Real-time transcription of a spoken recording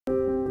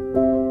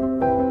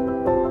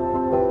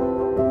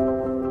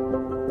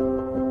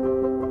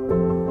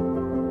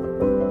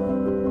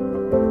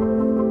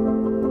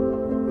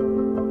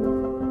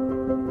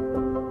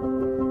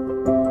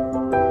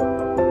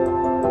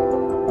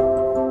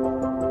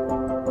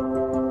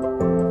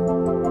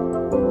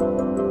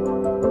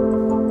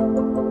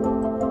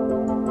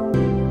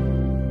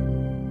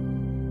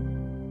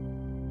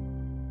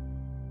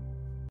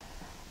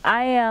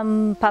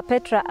am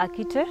Perpetra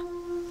Akite,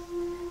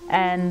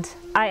 and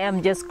I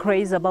am just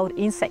crazy about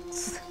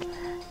insects.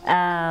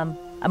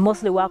 I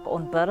mostly work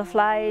on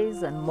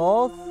butterflies and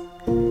moths.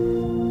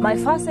 My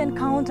first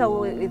encounter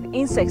with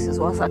insects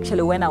was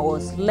actually when I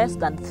was less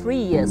than 3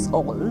 years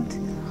old.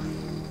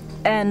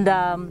 And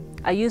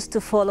I used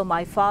to follow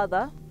my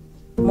father,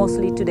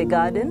 mostly to the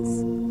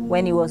gardens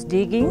when he was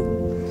digging.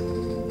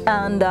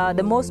 And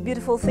the most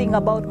beautiful thing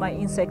about my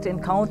insect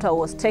encounter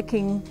was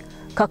taking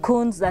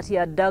cocoons that he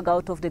had dug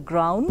out of the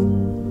ground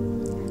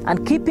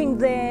and keeping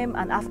them,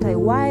 and after a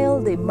while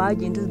they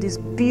merge into this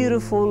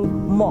beautiful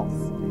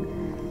moth.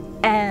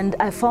 And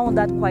I found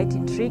that quite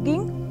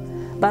intriguing,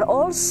 but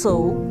also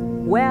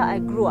where I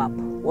grew up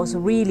was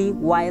really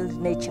wild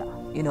nature.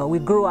 You know, we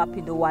grew up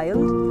in the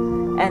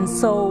wild, and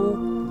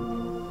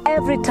so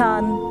every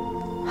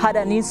turn had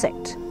an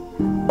insect.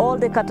 All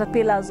the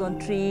caterpillars on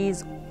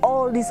trees,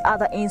 all these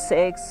other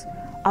insects.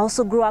 I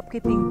also grew up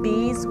keeping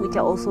bees, which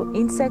are also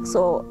insects,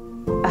 so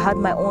I had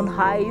my own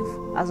hive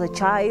as a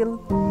child.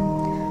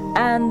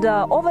 And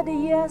over the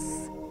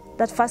years,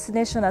 that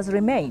fascination has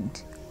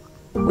remained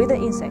with the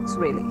insects,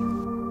 really.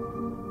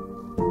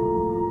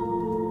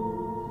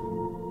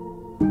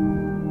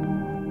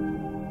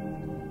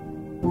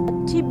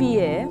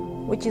 TBA,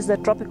 which is the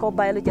Tropical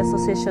Biology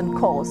Association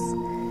course,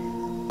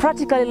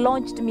 practically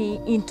launched me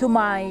into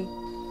my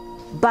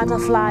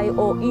butterfly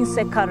or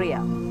insect career.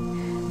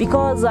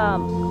 Because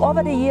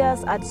over the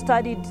years I'd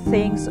studied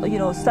things, you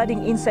know,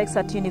 studying insects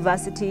at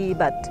university,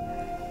 but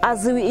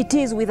as it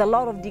is with a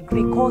lot of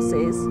degree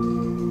courses,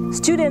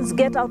 students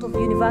get out of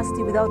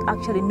university without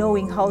actually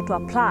knowing how to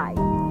apply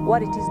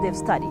what it is they've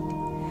studied.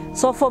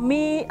 So for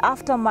me,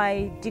 after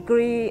my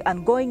degree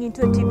and going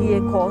into a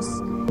TBA course,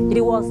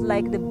 it was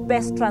like the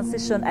best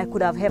transition I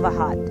could have ever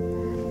had.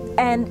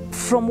 And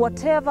from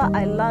whatever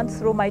I learned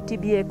through my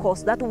TBA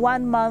course, that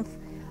 1 month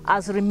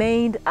has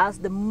remained as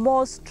the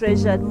most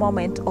treasured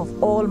moment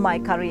of all my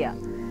career.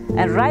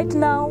 And right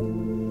now,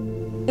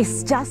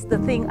 it's just the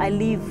thing I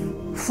live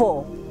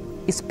for.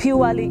 It's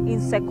purely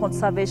insect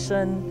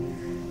conservation,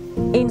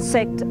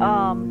 insect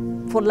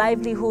for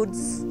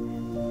livelihoods,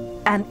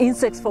 and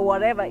insects for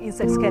whatever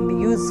insects can be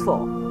used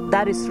for.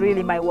 That is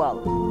really my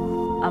world.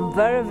 I'm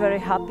very, very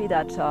happy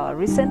that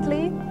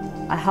recently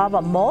I have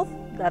a moth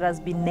that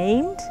has been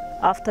named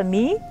after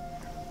me.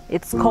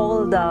 It's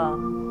called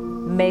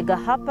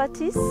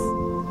Megaherpystis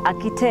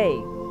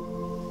akiteae.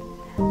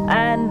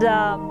 And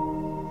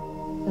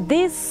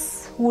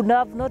this would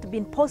have not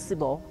been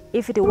possible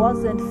if it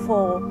wasn't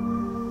for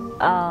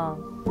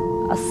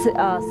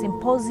a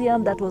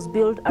symposium that was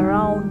built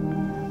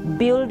around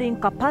building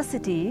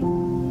capacity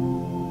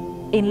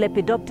in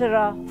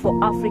Lepidoptera for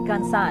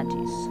African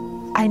scientists.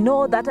 I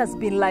know that has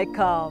been like,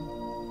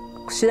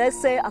 should I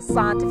say, a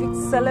scientific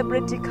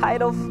celebrity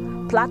kind of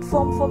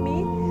platform for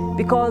me.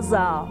 Because,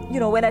 you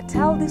know, when I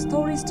tell these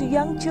stories to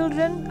young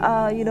children,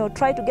 you know,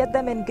 try to get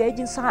them engaged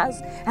in science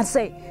and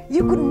say,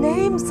 you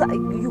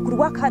could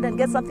work hard and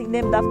get something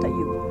named after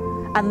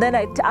you. And then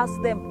I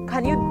ask them,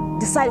 can you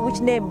decide which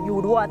name you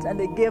would want? And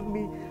they gave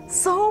me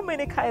so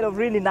many kind of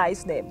really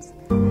nice names.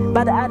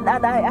 But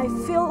I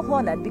feel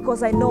honored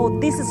because I know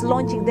this is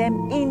launching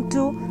them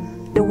into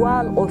the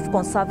world of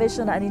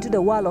conservation and into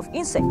the world of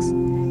insects,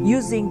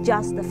 using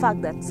just the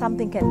fact that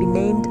something can be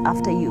named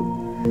after you.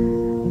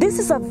 This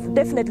is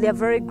definitely a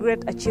very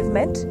great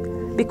achievement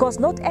because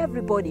not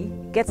everybody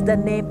gets their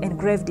name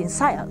engraved in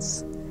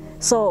science.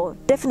 So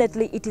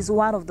definitely it is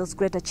one of those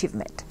great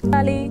achievements.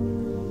 Really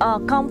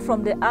come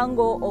from the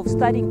angle of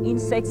studying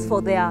insects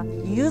for their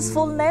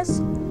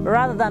usefulness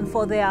rather than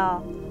for their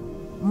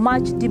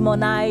much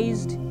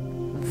demonized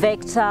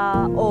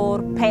vector or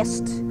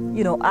pest,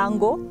 you know,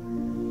 angle.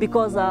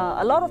 Because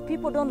a lot of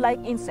people don't like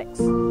insects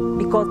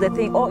because they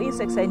think, oh,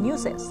 insects are a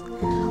nuisance.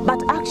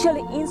 But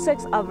actually,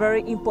 insects are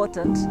very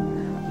important.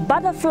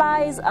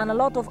 Butterflies and a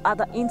lot of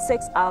other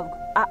insects are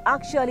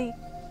actually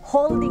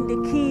holding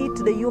the key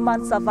to the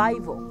human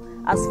survival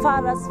as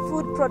far as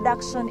food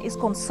production is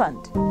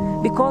concerned,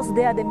 because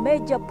they are the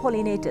major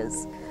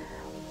pollinators.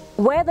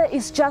 Whether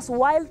it's just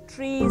wild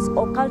trees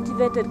or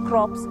cultivated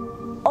crops,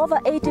 over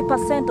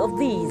 80% of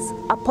these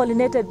are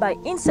pollinated by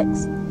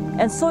insects.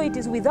 And so it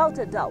is without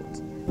a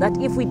doubt that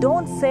if we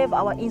don't save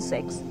our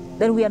insects,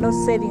 then we are not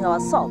saving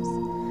ourselves.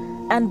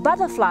 And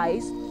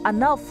butterflies are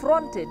now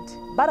fronted,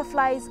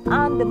 butterflies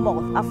and the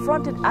moth are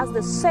fronted as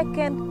the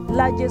second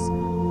largest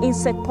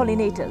insect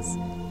pollinators,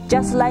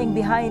 just lying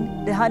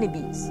behind the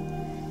honeybees.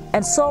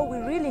 And so we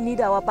really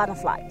need our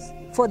butterflies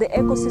for the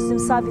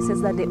ecosystem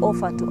services that they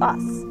offer to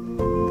us.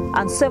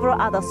 And several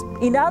others.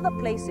 In other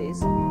places,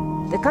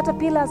 the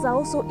caterpillars are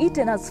also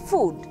eaten as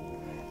food.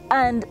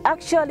 And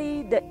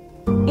actually, the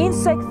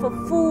insect for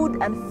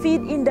food and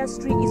feed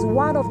industry is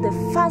one of the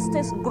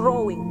fastest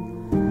growing.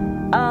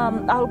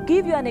 I'll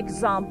give you an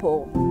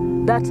example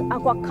that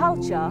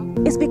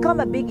aquaculture has become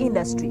a big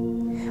industry.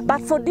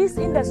 But for this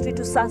industry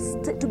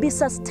to be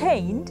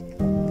sustained,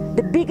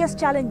 the biggest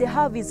challenge they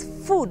have is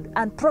food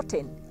and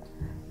protein.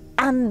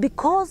 And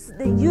because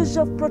the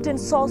usual protein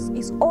source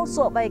is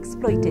also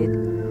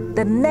overexploited,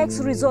 The next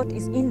resort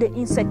is in the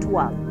insect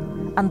world.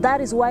 And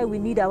that is why we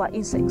need our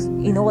insects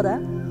in order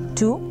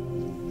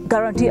to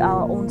guarantee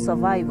our own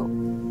survival.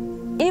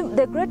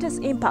 The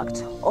greatest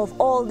impact of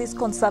all this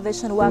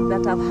conservation work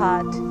that I've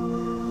had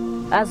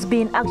has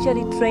been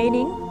actually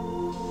training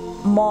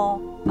more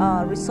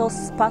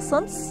resource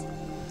persons.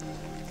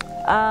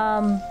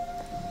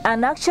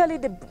 And actually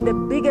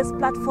the biggest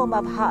platform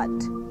I've had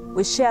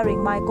with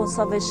sharing my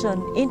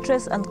conservation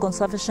interest and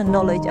conservation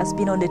knowledge has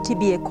been on the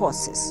TBA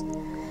courses.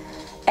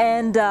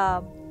 And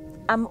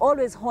I'm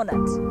always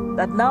honored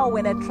that now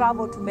when I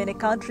travel to many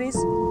countries,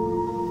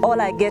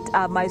 all I get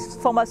are my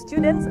former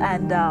students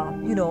and,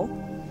 you know,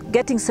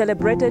 getting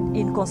celebrated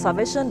in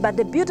conservation. But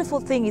the beautiful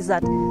thing is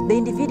that the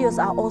individuals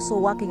are also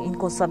working in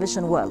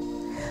conservation well.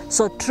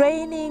 So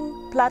training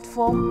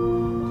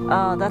platform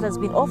that has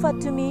been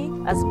offered to me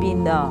has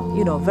been,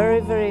 you know, very,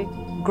 very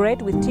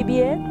great with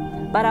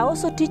TBA. But I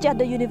also teach at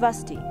the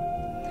university.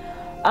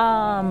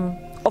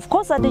 Of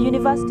course, at the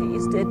university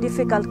is a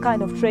difficult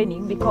kind of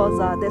training because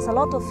there's a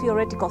lot of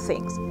theoretical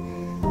things.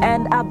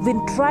 And I've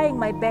been trying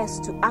my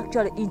best to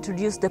actually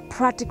introduce the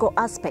practical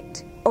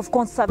aspect of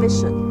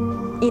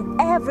conservation in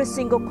every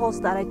single course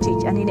that I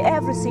teach and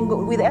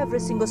with every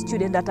single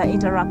student that I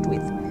interact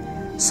with.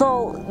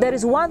 So there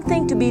is one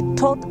thing to be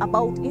taught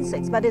about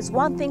insects, but there's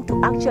one thing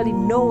to actually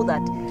know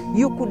that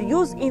you could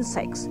use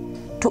insects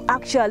to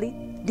actually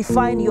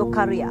define your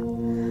career.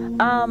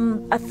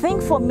 I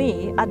think for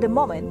me, at the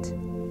moment,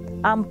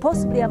 I'm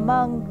possibly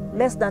among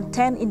less than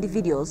 10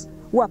 individuals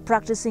who are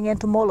practicing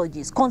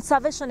entomologists,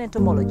 conservation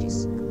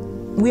entomologists.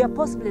 We are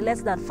possibly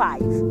less than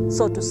 5,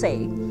 so to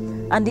say.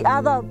 And the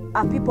other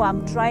are people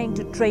I'm trying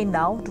to train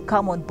now to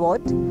come on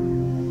board.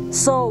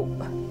 So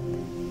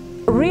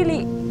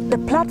really, the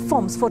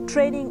platforms for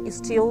training is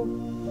still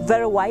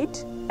very wide,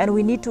 and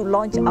we need to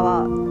launch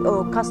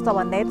or cast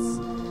our nets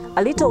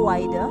a little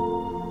wider.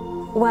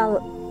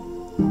 Well,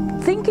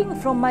 thinking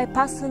from my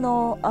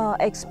personal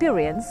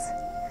experience,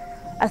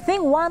 I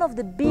think one of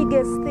the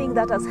biggest things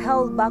that has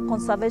held back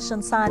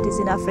conservation scientists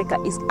in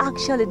Africa is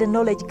actually the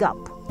knowledge gap.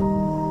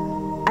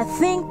 I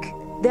think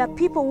there are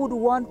people who would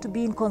want to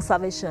be in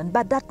conservation,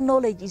 but that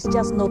knowledge is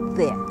just not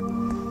there.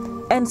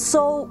 And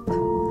so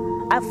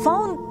I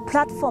found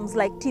platforms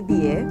like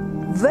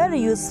TBA very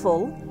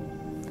useful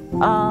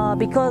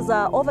because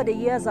over the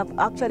years I've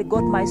actually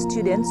got my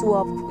students who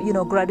have, you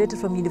know, graduated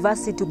from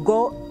university to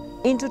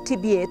go into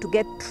TBA to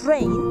get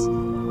trained,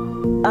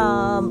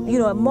 you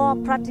know, a more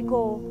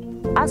practical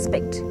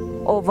aspect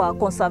of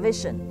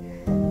conservation.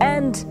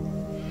 And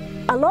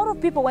a lot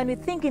of people, when we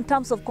think in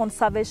terms of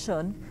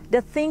conservation,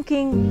 they're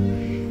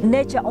thinking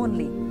nature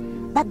only.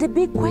 But the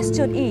big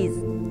question is,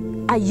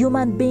 are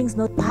human beings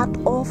not part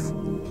of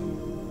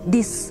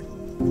this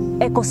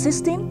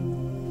ecosystem?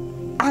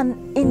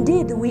 And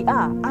indeed we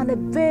are, and a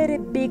very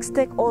big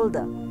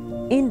stakeholder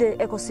in the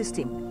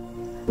ecosystem.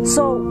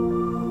 So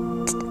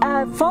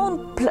I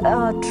found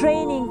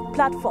training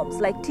platforms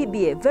like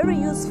TBA very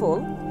useful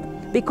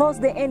because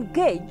they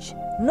engage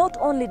not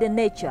only the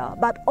nature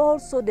but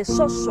also the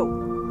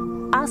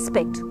social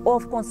aspect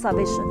of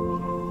conservation.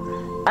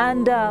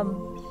 And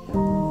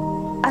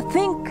I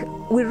think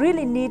we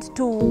really need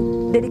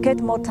to dedicate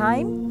more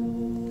time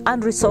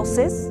and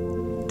resources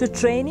to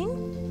training,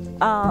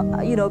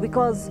 you know,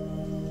 because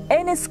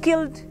any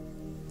skilled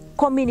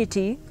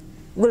community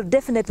will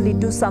definitely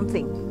do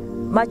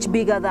something much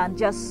bigger than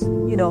just,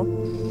 you know,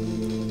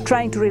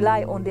 trying to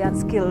rely on the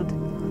unskilled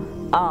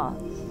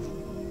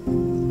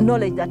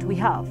knowledge that we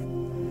have.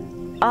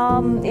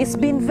 It's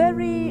been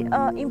very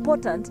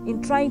important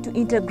in trying to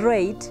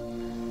integrate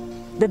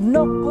the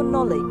local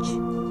knowledge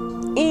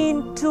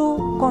into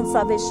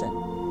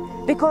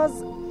conservation,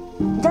 because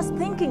just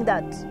thinking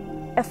that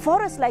a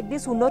forest like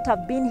this would not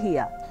have been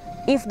here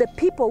if the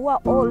people who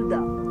are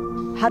older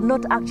had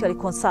not actually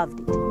conserved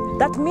it.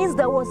 That means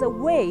there was a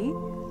way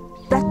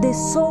that they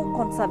saw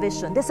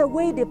conservation. There's a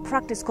way they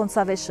practice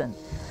conservation.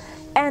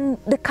 And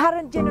the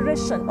current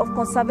generation of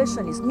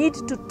conservationists need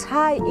to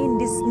tie in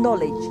this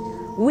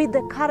knowledge with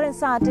the current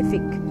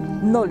scientific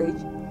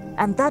knowledge,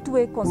 and that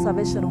way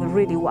conservation will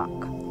really work.